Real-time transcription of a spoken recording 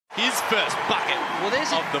his first bucket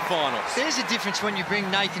of the finals. There's a difference when you bring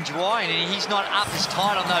Nathan Jawai in and he's not up as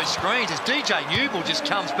tight on those screens as DJ Newbill just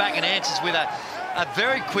comes back and answers with a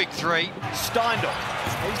very quick three. Steindl,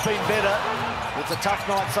 he's been better. It's a tough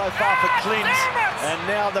night so far for Clint. And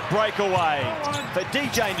now the breakaway for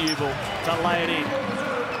DJ Newbill to lay it in.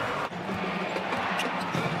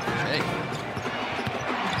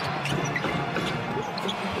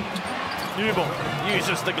 Newbill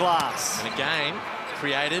uses the glass. And again,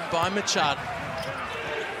 created by Machad.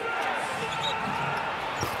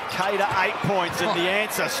 Cater 8 points, and the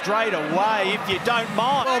answer straight away, if you don't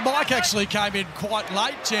mind. Well, Mike actually came in quite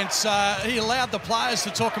late, gents. He allowed the players to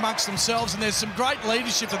talk amongst themselves, and there's some great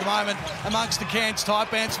leadership at the moment amongst the Cairns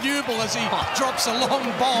tight bands. Newbill, as he drops a long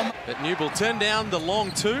bomb. But Newbill turned down the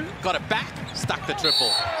long two, got it back, stuck the triple.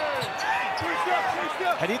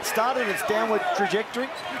 Had it started its downward trajectory?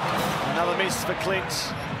 Another miss for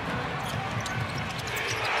Clint.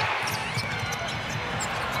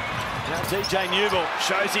 Now DJ Newbill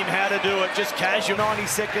shows him how to do it, just casual. 90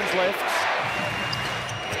 seconds left.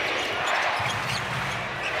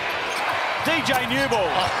 DJ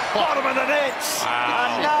Newbill, bottom of the nets.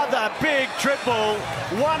 Wow. Another big triple,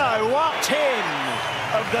 101. 10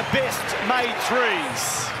 of the best made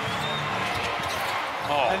threes.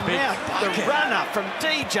 And now the runner from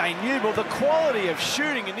DJ Newbill, the quality of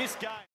shooting in this game.